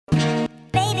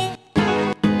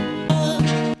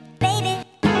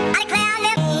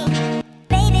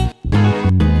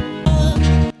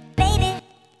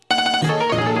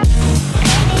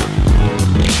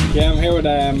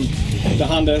with the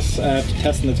Hondas,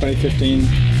 testing the 2015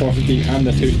 450 and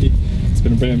the 250. It's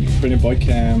been a brilliant bike.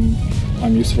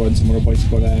 I'm used to riding some other bikes,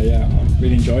 but yeah, I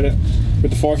really enjoyed it.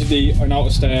 With the 450, I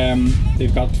noticed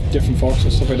they've got different forks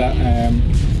and stuff like that.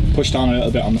 Pushed on a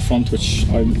little bit on the front, which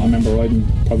I remember riding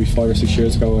probably 5 or 6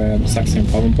 years ago. Exact same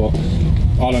problem, but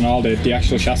all in all, the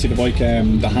actual chassis of the bike,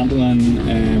 the handling,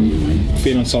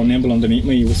 feeling so nimble underneath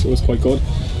me was quite good.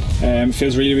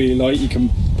 Feels really light. You can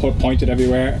put pointed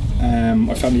everywhere.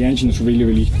 I found the engine is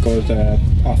really good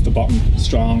off the bottom,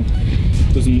 strong.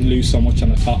 Doesn't lose so much on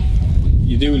the top.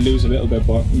 You do lose a little bit,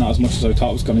 but not as much as I thought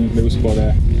it was going to lose. But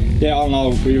yeah, all in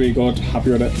all, really good.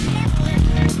 Happy with it.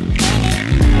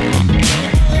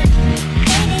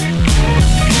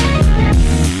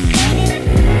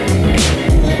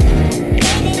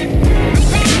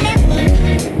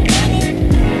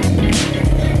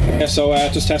 So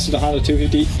just tested the Honda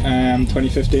 250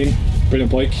 2015,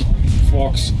 brilliant bike.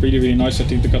 Forks really nice. I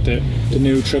think they got the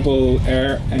new triple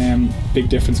air, big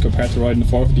difference compared to riding the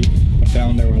 450. I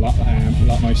found they were a lot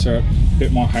nicer, a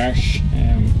bit more harsh.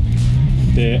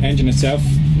 The engine itself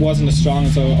wasn't as strong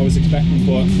as I was expecting,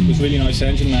 but it was a really nice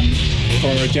engine, and for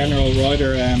a general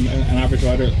rider, an average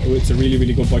rider, it's a really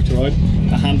good bike to ride.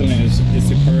 The handling is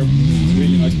superb. It's a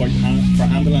really nice bike for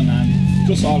handling, and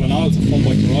just all in all, it's a fun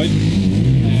bike to ride.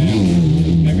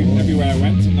 Everywhere I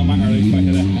went, no matter if I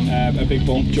hit a big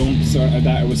bump, jumps or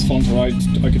that, it was fun to ride.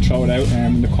 I could throw it out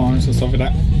in the corners and stuff like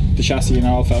that. The chassis and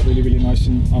all felt really nice,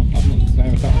 and I've nothing to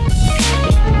complain with that.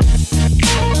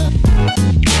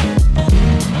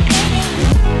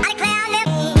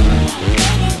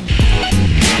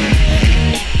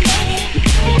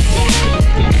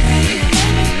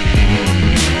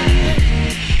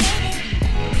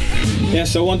 Yeah,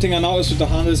 so one thing I noticed with the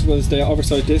Hondas was the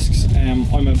oversized discs.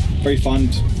 I'm a very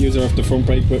fond user of the front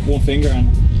brake with one finger, and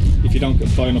if you don't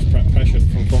apply enough pressure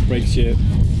from front brakes,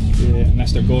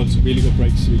 unless they're good, really good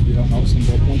brakes, you don't notice them.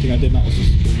 But one thing I did notice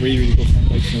was really good front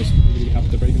brakes, and I was really happy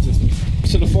with the braking system.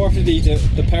 So the 450,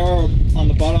 the power on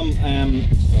the bottom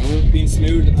being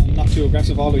smooth and not too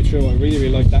aggressive all the way through, I really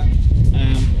like that.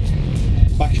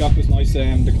 Back shock was nice,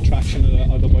 the traction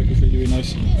of the bike was really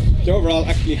nice. The overall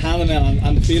actually handling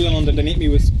and the feeling underneath me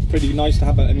was pretty nice to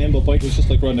have a nimble bike. It was just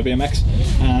like riding a BMX,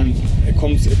 and it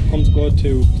comes good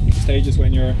to stages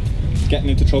when you're getting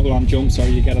into trouble on jumps, or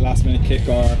you get a last minute kick,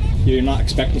 or you're not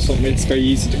expecting something. It's very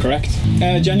easy to correct.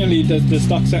 Genuinely, the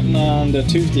stock setting on the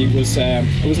 250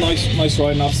 was nice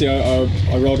riding. Obviously,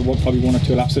 I rode probably 1 or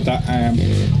 2 laps of that,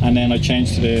 and then I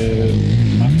changed to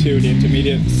the Mach 2, the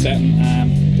intermediate setting.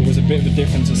 There was a bit of a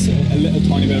difference, a little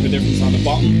tiny bit of a difference on the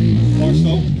bottom, more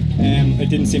so. It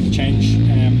didn't seem to change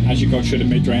as you go through the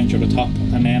mid-range or the top,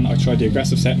 and then I tried the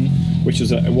aggressive setting, which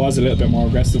was a little bit more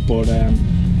aggressive, but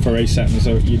for race settings,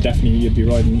 so you'd be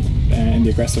riding in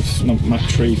the aggressive Mach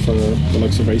 3 for the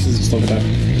likes of races and stuff like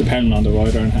that, depending on the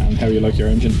rider and how you like your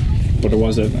engine. But there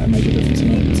was a major difference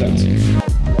in the settings.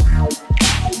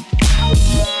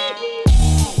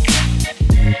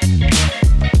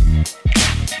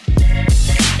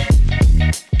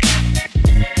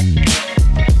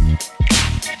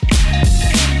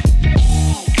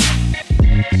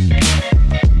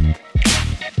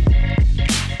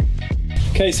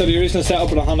 Okay, so the original setup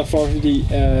of the Honda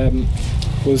 450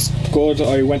 was good.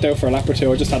 I went out for a lap or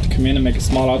 2. I just had to come in and make a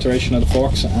small alteration of the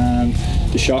forks and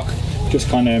the shock, just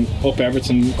kind of up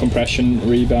everything, compression,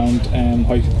 rebound,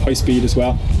 high speed as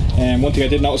well. One thing I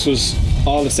did notice was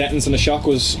all the settings in the shock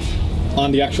was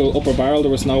on the actual upper barrel.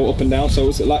 There was no up and down, so it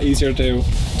was a lot easier to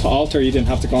alter. You didn't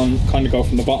have to go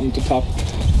from the bottom to top,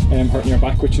 hurting your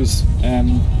back, which was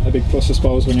a big plus, I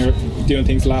suppose, when you're doing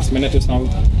things last minute. There's no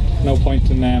point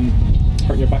in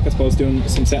hurting your back, I suppose, doing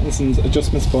some settings and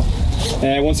adjustments. But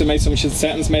once I made some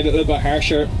settings, made it a little bit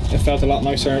harsher, it felt a lot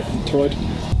nicer to ride.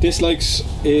 Dislikes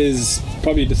is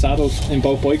probably the saddle in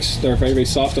both bikes. They're very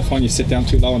soft. I find you sit down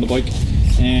too low on the bike.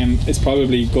 It's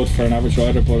probably good for an average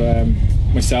rider, but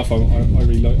myself, I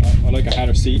really like a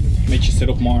harder seat. Makes you sit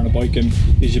up more on the bike and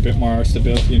gives you a bit more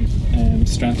stability and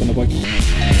strength on the bike.